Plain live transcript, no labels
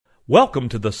Welcome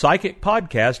to the Psychic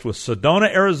Podcast with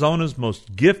Sedona, Arizona's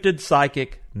most gifted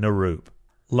psychic, Nirup.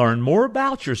 Learn more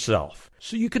about yourself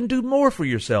so you can do more for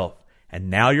yourself. And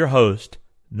now your host,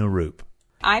 Nirup.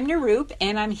 I'm Nirup,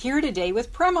 and I'm here today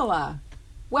with Premila.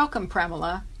 Welcome,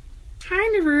 Premila.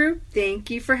 Hi, Nirup. Thank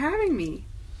you for having me.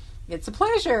 It's a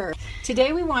pleasure.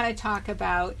 Today we want to talk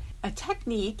about a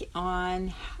technique on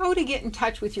how to get in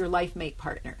touch with your life mate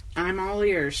partner. I'm all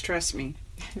ears, trust me.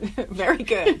 Very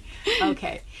good.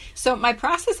 Okay. So my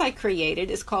process I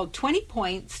created is called 20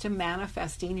 Points to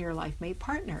Manifesting Your Life Mate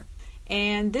Partner.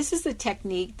 And this is a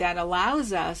technique that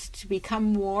allows us to become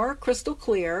more crystal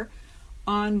clear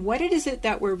on what it is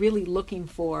that we're really looking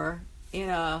for in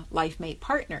a life mate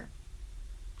partner.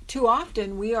 Too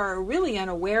often we are really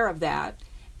unaware of that,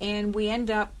 and we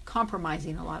end up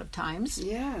compromising a lot of times.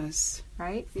 Yes.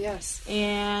 Right? Yes.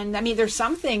 And I mean, there's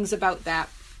some things about that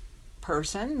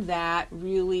person that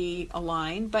really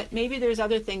align, but maybe there's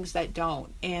other things that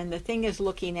don't. And the thing is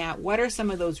looking at what are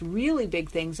some of those really big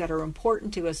things that are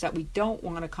important to us that we don't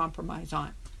want to compromise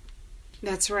on.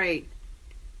 That's right.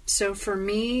 So for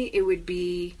me, it would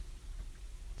be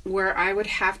where I would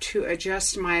have to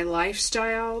adjust my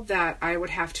lifestyle, that I would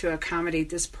have to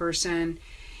accommodate this person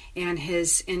and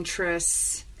his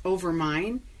interests over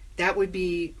mine. That would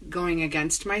be going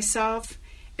against myself.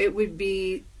 It would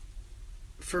be,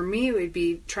 for me, it would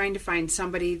be trying to find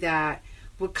somebody that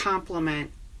would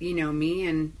complement, me,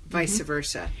 and vice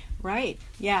versa. Right.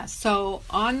 Yeah. So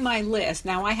on my list,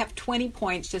 now I have 20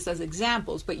 points just as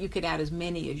examples, but you could add as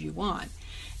many as you want.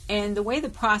 And the way the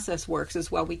process works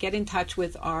is, we get in touch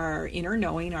with our inner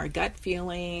knowing, our gut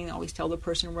feeling. Always tell the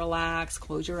person, relax,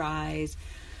 close your eyes,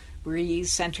 breathe,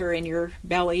 center in your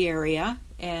belly area.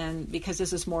 And because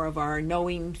this is more of our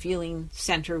knowing, feeling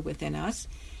center within us.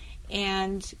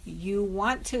 And you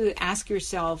want to ask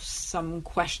yourself some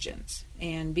questions.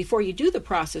 And before you do the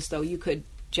process, though, you could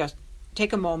just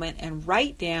take a moment and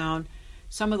write down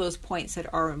some of those points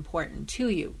that are important to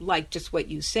you, like just what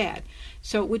you said.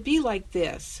 So it would be like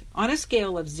this. On a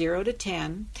scale of 0 to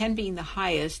 10, 10 being the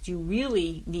highest, you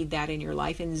really need that in your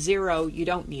life, and 0, you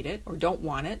don't need it or don't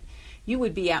want it. You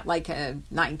would be at like a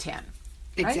 9, 10.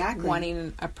 Right? Exactly.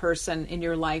 Wanting a person in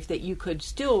your life that you could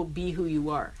still be who you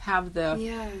are. Have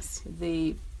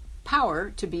the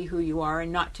power to be who you are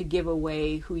and not to give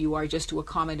away who you are just to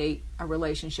accommodate a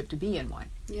relationship to be in one.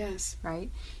 Yes. Right?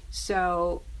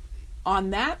 So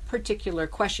on that particular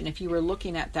question, if you were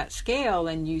looking at that scale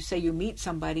and you say you meet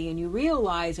somebody and you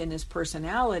realize in his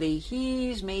personality,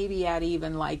 he's maybe at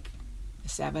even like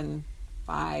 7,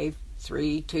 5,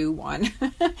 3, 2, 1.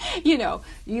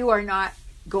 You are not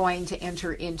going to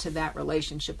enter into that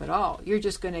relationship at all. You're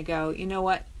just going to go, you know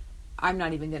what? I'm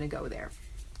not even going to go there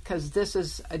because this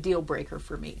is a deal breaker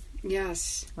for me.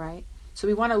 Yes. Right? So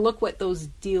we want to look what those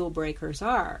deal breakers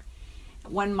are.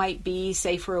 One might be,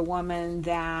 say, for a woman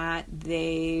that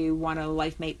they want a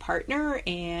life mate partner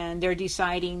and they're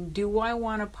deciding, do I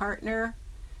want a partner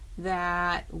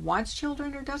that wants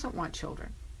children or doesn't want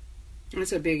children?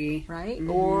 That's a biggie. Right?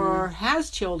 Mm-hmm. Or has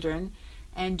children,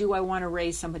 and do I want to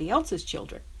raise somebody else's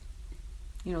children?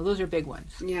 Those are big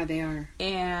ones. Yeah, they are.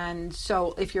 And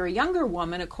so if you're a younger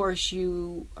woman, of course,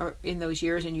 you are in those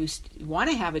years and you want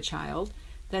to have a child,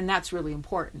 then that's really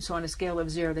important. So on a scale of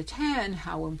 0 to 10,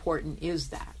 how important is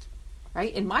that?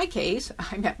 Right? In my case,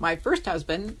 I met my first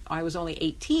husband, I was only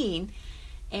 18,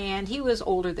 and he was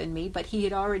older than me, but he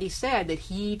had already said that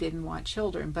he didn't want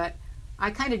children. But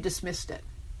I kind of dismissed it,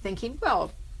 thinking,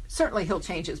 well, certainly he'll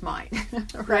change his mind.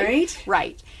 Right?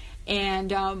 Right.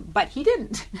 And, but he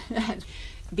didn't.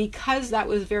 Because that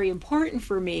was very important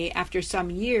for me, after some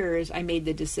years, I made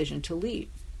the decision to leave.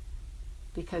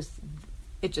 Because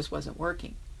it just wasn't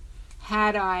working.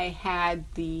 Had I had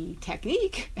the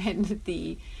technique and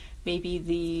maybe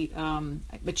the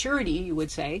maturity, you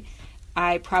would say,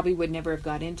 I probably would never have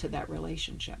got into that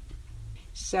relationship.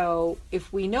 So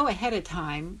if we know ahead of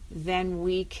time, then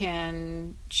we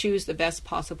can choose the best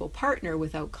possible partner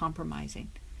without compromising.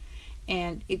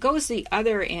 And it goes the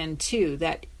other end too,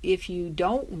 that if you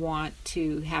don't want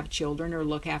to have children or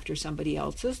look after somebody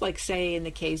else's, like say in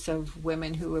the case of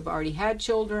women who have already had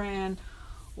children,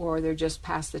 or they're just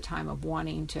past the time of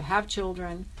wanting to have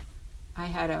children. I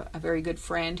had a very good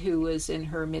friend who was in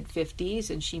her mid-50s,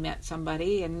 and she met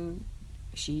somebody, and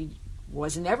she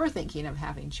was never thinking of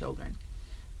having children.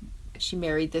 She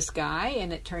married this guy,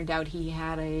 and it turned out he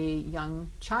had a young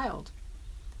child.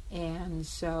 And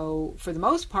so, for the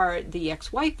most part, the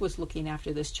ex-wife was looking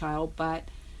after this child, but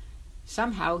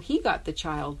somehow he got the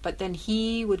child. But then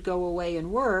he would go away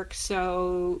and work,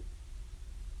 so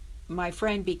my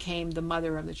friend became the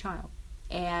mother of the child.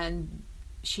 And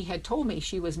she had told me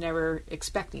she was never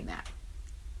expecting that.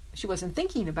 She wasn't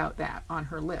thinking about that on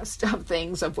her list of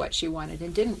things of what she wanted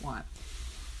and didn't want.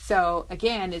 So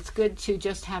again, it's good to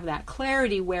just have that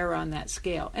clarity where on that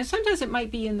scale. And sometimes it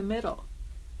might be in the middle.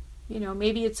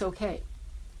 Maybe it's okay.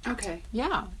 Okay.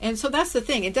 Yeah. And so that's the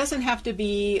thing. It doesn't have to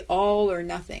be all or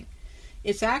nothing.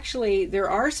 It's actually, there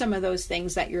are some of those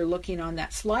things that you're looking on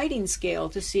that sliding scale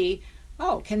to see,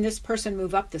 oh, can this person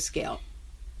move up the scale?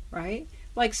 Right?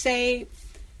 Like say,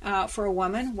 for a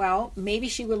woman, well, maybe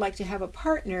she would like to have a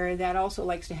partner that also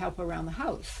likes to help around the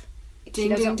house.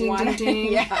 Ding, ding, ding, ding,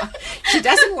 ding. Yeah. She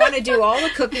doesn't want to do all the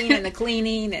cooking and the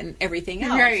cleaning and everything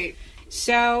else. Right.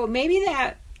 So maybe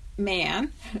that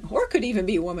man, or could even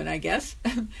be a woman, I guess,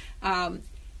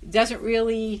 doesn't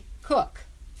really cook.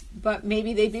 But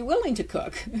maybe they'd be willing to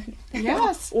cook.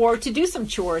 Yes. Or to do some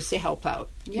chores to help out.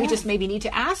 Yeah. We just maybe need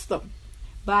to ask them.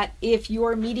 But if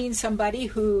you're meeting somebody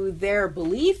who their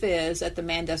belief is that the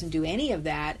man doesn't do any of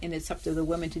that and it's up to the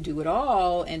woman to do it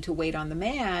all and to wait on the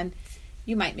man,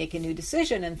 you might make a new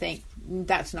decision and think,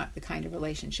 that's not the kind of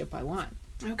relationship I want.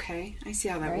 Okay, I see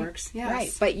how that works. Yes.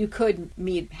 Right, but you could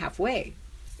meet halfway.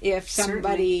 If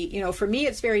somebody, for me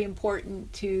it's very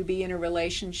important to be in a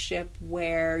relationship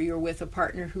where you're with a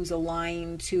partner who's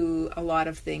aligned to a lot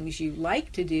of things you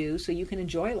like to do so you can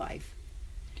enjoy life.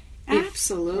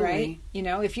 Absolutely.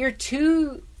 Right? If you're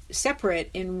too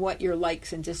separate in what your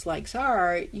likes and dislikes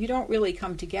are, you don't really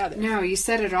come together. No, you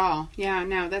said it all. Yeah,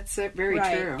 no, that's very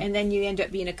true. And then you end up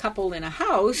being a couple in a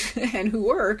house and who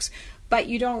works, but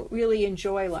you don't really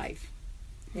enjoy life.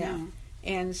 Yeah. No.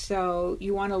 And so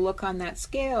you want to look on that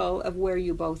scale of where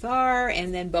you both are,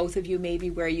 and then both of you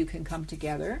maybe where you can come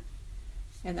together,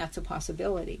 and that's a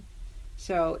possibility.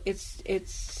 So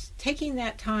it's taking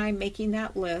that time, making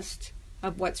that list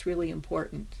of what's really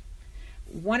important.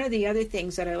 One of the other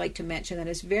things that I like to mention that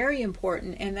is very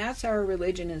important, and that's our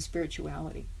religion and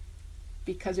spirituality.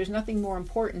 Because there's nothing more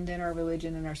important than our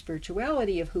religion and our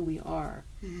spirituality of who we are.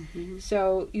 Mm-hmm.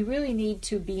 So you really need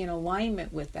to be in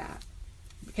alignment with that.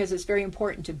 Because it's very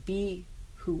important to be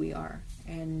who we are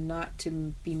and not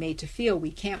to be made to feel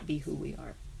we can't be who we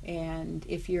are. And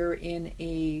if you're in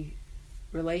a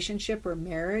relationship or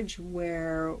marriage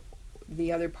where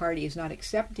the other party is not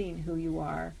accepting who you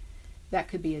are, that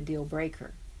could be a deal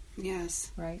breaker.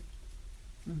 Yes. Right?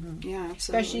 Mm-hmm. Yeah, absolutely.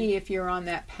 Especially if you're on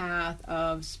that path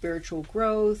of spiritual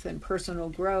growth and personal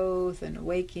growth and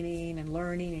awakening and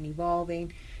learning and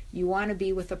evolving. You want to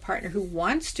be with a partner who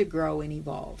wants to grow and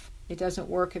evolve. It doesn't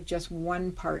work if just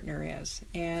one partner is.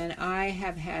 And I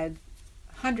have had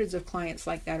hundreds of clients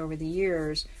like that over the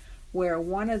years where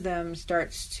one of them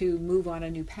starts to move on a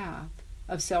new path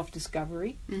of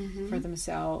self-discovery for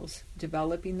themselves,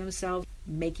 developing themselves,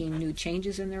 making new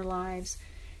changes in their lives.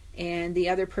 And the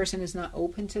other person is not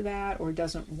open to that or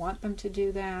doesn't want them to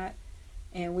do that.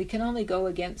 And we can only go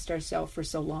against ourselves for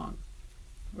so long.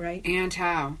 Right? And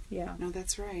how? Yeah. No,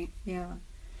 that's right. Yeah.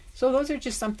 So those are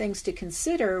just some things to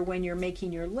consider when you're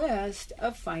making your list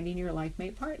of finding your life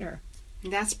mate partner.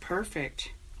 That's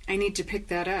perfect. I need to pick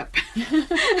that up.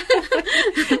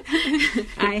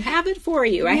 I have it for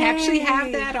you. Yay. I actually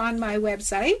have that on my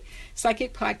website,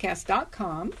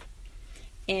 psychicpodcast.com.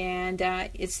 And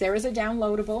it's there as a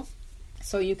downloadable.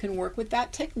 So you can work with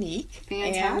that technique.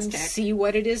 Fantastic. And see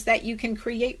what it is that you can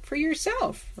create for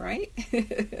yourself, right?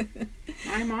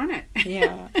 I'm on it.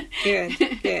 Yeah,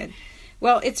 good.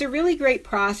 Well, it's a really great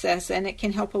process, and it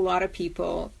can help a lot of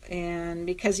people. And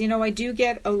because, I do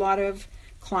get a lot of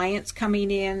clients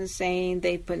coming in saying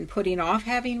they've been putting off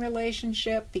having a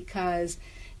relationship because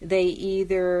they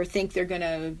either think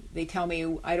they tell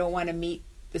me, I don't want to meet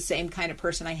the same kind of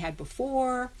person I had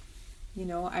before.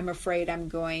 I'm afraid I'm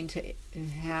going to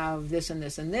have this and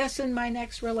this and this in my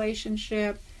next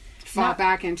relationship. Fall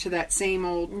back into that same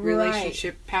old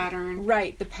relationship pattern.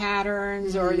 Right, the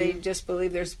patterns, or they just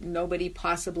believe there's nobody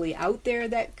possibly out there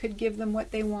that could give them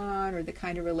what they want or the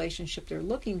kind of relationship they're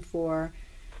looking for.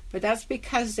 But that's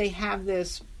because they have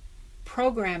this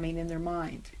programming in their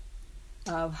mind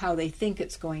of how they think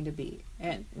it's going to be.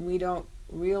 And we don't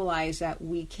realize that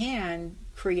we can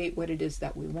create what it is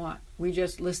that we want. We're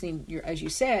just listening, as you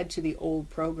said, to the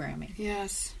old programming.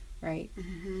 Yes. Right?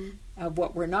 Of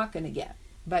what we're not going to get.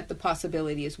 But the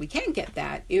possibility is we can get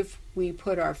that if we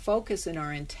put our focus and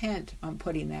our intent on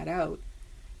putting that out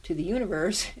to the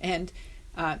universe and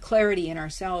clarity in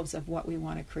ourselves of what we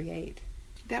want to create.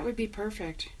 That would be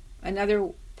perfect. Another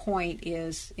point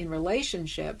is in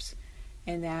relationships,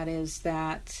 and that is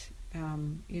that,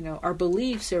 our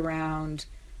beliefs around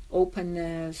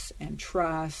openness and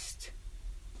trust,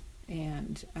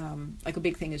 and a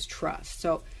big thing is trust.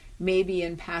 So maybe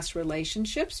in past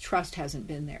relationships, trust hasn't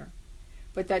been there.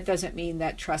 But that doesn't mean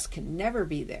that trust can never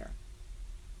be there.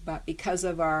 But because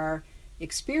of our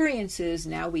experiences,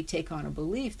 now we take on a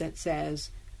belief that says,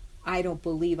 I don't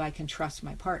believe I can trust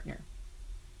my partner.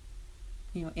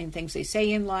 In things they say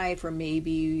in life, or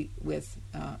maybe with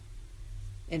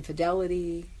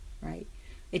infidelity, right?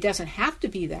 It doesn't have to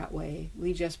be that way.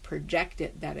 We just project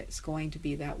it that it's going to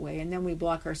be that way, and then we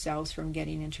block ourselves from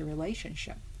getting into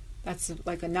relationship. That's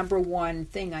like a number one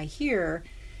thing I hear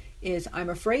is, I'm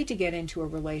afraid to get into a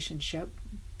relationship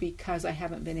because I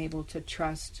haven't been able to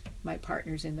trust my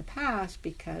partners in the past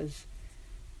because,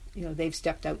 they've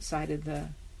stepped outside of the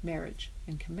marriage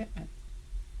and commitment.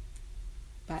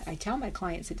 But I tell my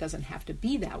clients it doesn't have to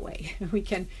be that way. We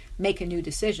can make a new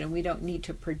decision. We don't need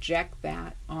to project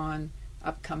that on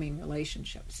upcoming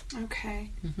relationships. Okay.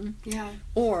 Mm-hmm. Yeah.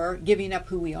 Or giving up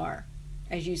who we are,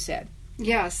 as you said.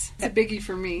 Yes, it's a biggie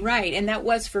for me. Right, and that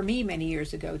was for me many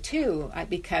years ago too,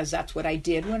 because that's what I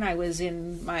did when I was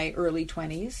in my early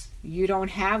 20s. You don't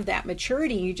have that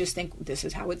maturity. You just think this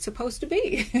is how it's supposed to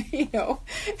be.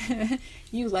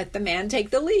 You let the man take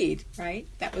the lead, right?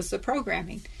 That was the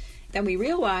programming. Then we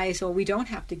realized, we don't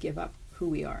have to give up who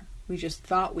we are. We just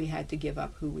thought we had to give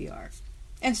up who we are.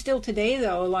 And still today,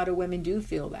 though, a lot of women do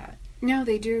feel that. No,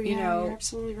 they do. You're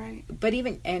absolutely right. But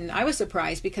and I was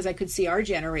surprised because I could see our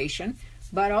generation,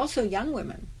 but also young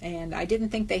women. And I didn't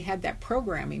think they had that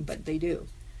programming, but they do.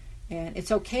 And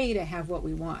it's okay to have what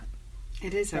we want.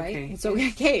 It is right? okay. It's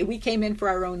okay. We came in for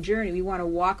our own journey. We want to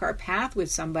walk our path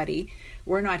with somebody.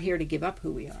 We're not here to give up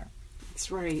who we are. That's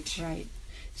right. Right.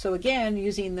 So again,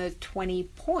 using the 20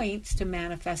 points to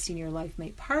manifesting your life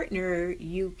mate partner,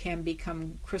 you can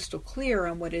become crystal clear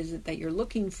on what is it that you're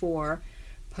looking for.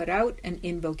 Put out an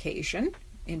invocation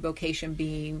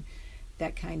being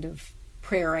that kind of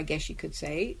prayer, I guess you could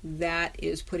say, that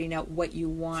is putting out what you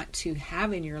want to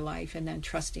have in your life and then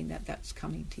trusting that that's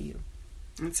coming to you.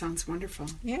 That sounds wonderful.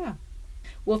 Yeah.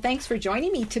 Well, thanks for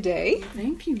joining me today.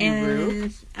 Thank you, Nuru.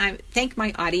 And I thank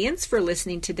my audience for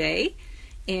listening today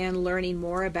and learning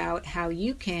more about how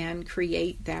you can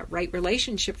create that right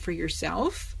relationship for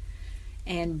yourself.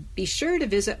 And be sure to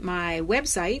visit my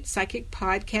website,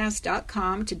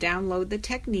 psychicpodcast.com, to download the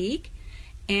technique.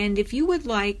 And if you would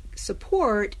like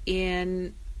support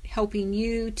in helping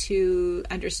you to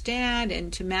understand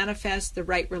and to manifest the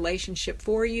right relationship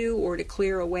for you, or to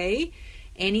clear away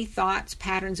any thoughts,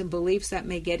 patterns, and beliefs that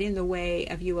may get in the way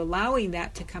of you allowing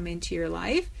that to come into your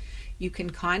life, you can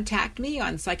contact me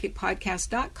on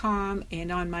psychicpodcast.com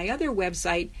and on my other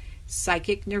website,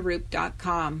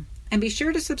 psychicnarup.com. And be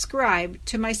sure to subscribe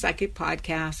to my Psychic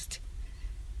Podcast.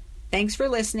 Thanks for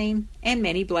listening, and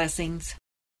many blessings.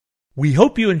 We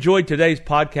hope you enjoyed today's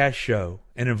podcast show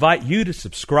and invite you to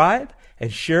subscribe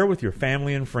and share with your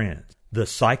family and friends. The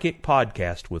Psychic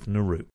Podcast with Narup.